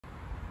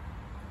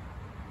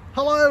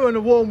Hello and a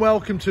warm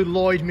welcome to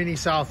Lloyd MINI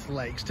South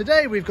Lakes.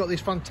 Today we've got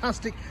this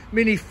fantastic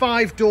Mini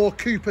 5-door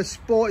Cooper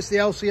Sport. It's the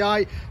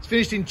LCI. It's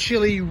finished in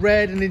chili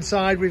red, and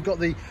inside we've got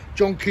the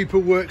John Cooper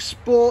Works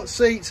Sport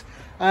seat.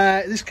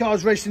 This car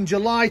was raced in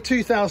July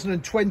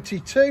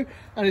 2022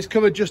 and it's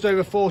covered just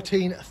over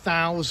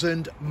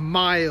 14,000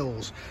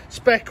 miles.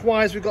 Spec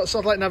wise, we've got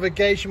satellite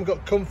navigation, we've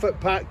got comfort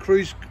pack,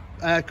 cruise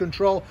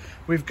control,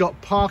 we've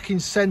got parking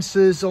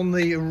sensors on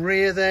the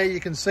rear there. You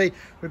can see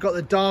we've got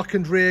the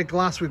darkened rear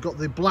glass, we've got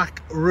the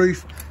black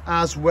roof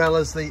as well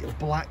as the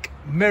black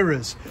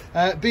mirrors.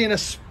 Being a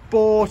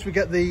sport, we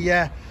get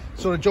the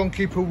sort of John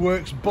Cooper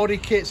Works body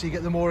kit, so you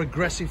get the more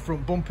aggressive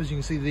front bumpers. You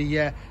can see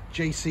the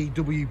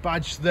JCW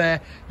badge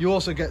there. You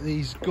also get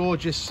these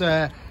gorgeous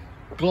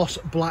gloss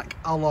black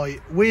alloy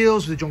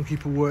wheels with the John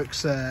Cooper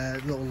Works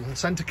little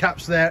centre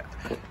caps there,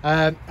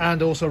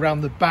 and also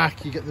around the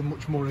back you get the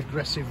much more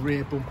aggressive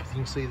rear bumper. You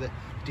can see the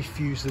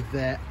diffuser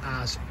there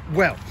as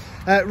well.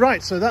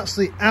 Right, so that's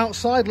the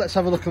outside. Let's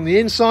have a look on the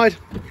inside.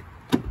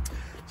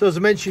 So as I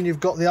mentioned, you've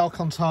got the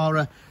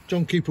Alcantara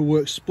John Cooper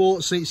Works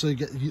Sport seat, so you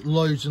get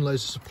loads and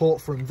loads of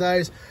support from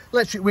those.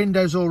 Electric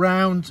windows all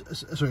round,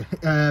 sorry,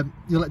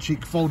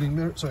 electric folding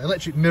mirror, sorry,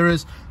 electric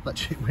mirrors,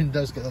 electric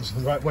windows, get those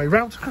the right way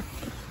round.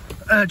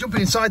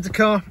 Jumping inside the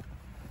car,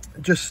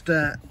 just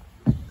foot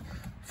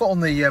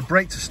on the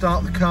brake to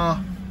start the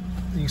car.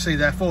 You can see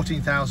there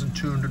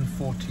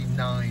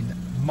 14,249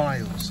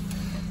 miles.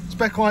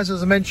 Spec wise,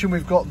 as I mentioned,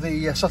 we've got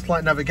the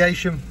satellite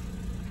navigation,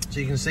 so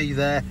you can see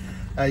there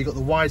you've got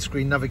the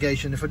widescreen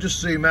navigation. If I just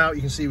zoom out,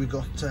 you can see we've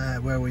got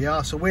where we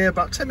are. So we're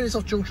about 10 minutes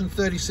off junction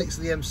 36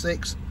 of the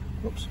M6.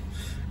 Whoops,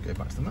 go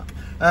back to the map.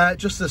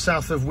 Just to the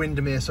south of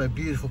Windermere, so a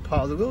beautiful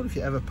part of the world. If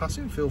you're ever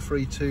passing, feel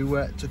free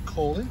to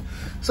call in.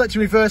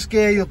 Selecting reverse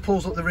gear, you'll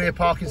pulls up the rear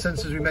parking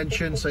sensors we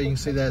mentioned, so you can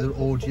see there the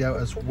audio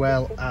as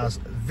well as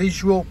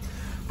visual.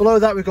 Below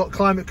that we've got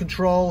climate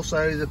control,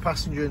 so the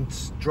passenger and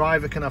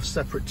driver can have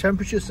separate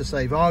temperatures to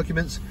save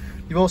arguments.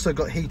 You've also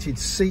got heated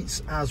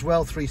seats as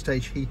well,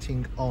 3-stage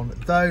heating on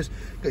those.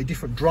 Got your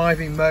different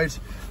driving modes,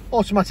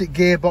 automatic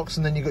gearbox,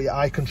 and then you've got your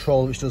eye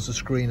control, which does the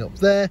screen up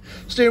there.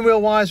 Steering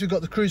wheel wise, we've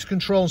got the cruise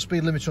control and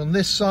speed limiter on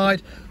this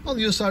side. On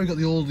the other side, we've got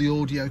all the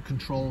audio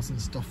controls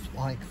and stuff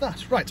like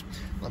that. Right,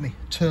 let me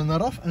turn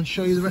that off and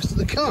show you the rest of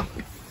the car.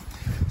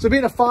 So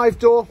being a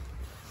 5-door,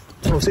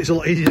 obviously it's a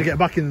lot easier to get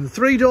back in than the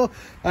 3-door,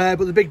 but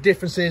the big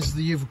difference is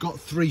that you've got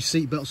 3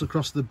 seat belts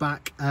across the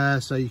back,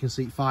 so you can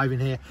seat 5 in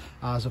here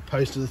as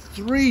opposed to the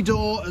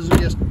 3-door as we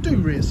just 2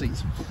 rear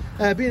seats.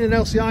 Being an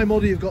LCI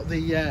model, you've got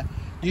the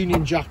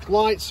Union Jack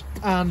lights,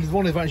 and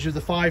one advantage of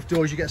the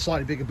 5-door is you get a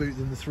slightly bigger boot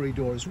than the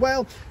 3-door as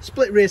well.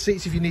 Split rear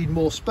seats if you need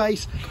more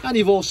space, and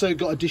you've also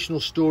got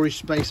additional storage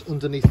space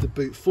underneath the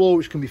boot floor,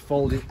 which can be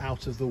folded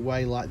out of the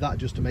way like that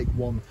just to make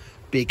one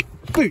big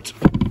boot.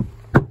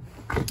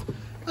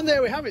 And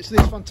there we have it. So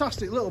this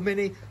fantastic little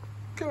Mini,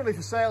 currently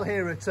for sale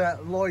here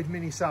at Lloyd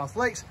MINI South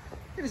Lakes.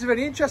 If it's of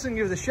any interest,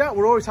 give us a shout.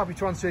 We're always happy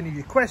to answer any of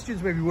your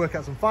questions, maybe work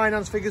out some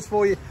finance figures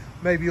for you,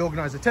 maybe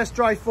organise a test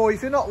drive for you.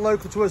 If you're not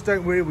local to us,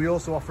 don't worry, we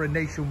also offer a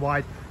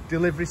nationwide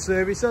delivery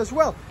service as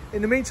well.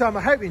 In the meantime,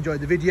 I hope you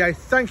enjoyed the video.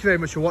 Thank you very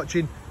much for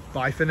watching.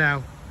 Bye for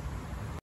now.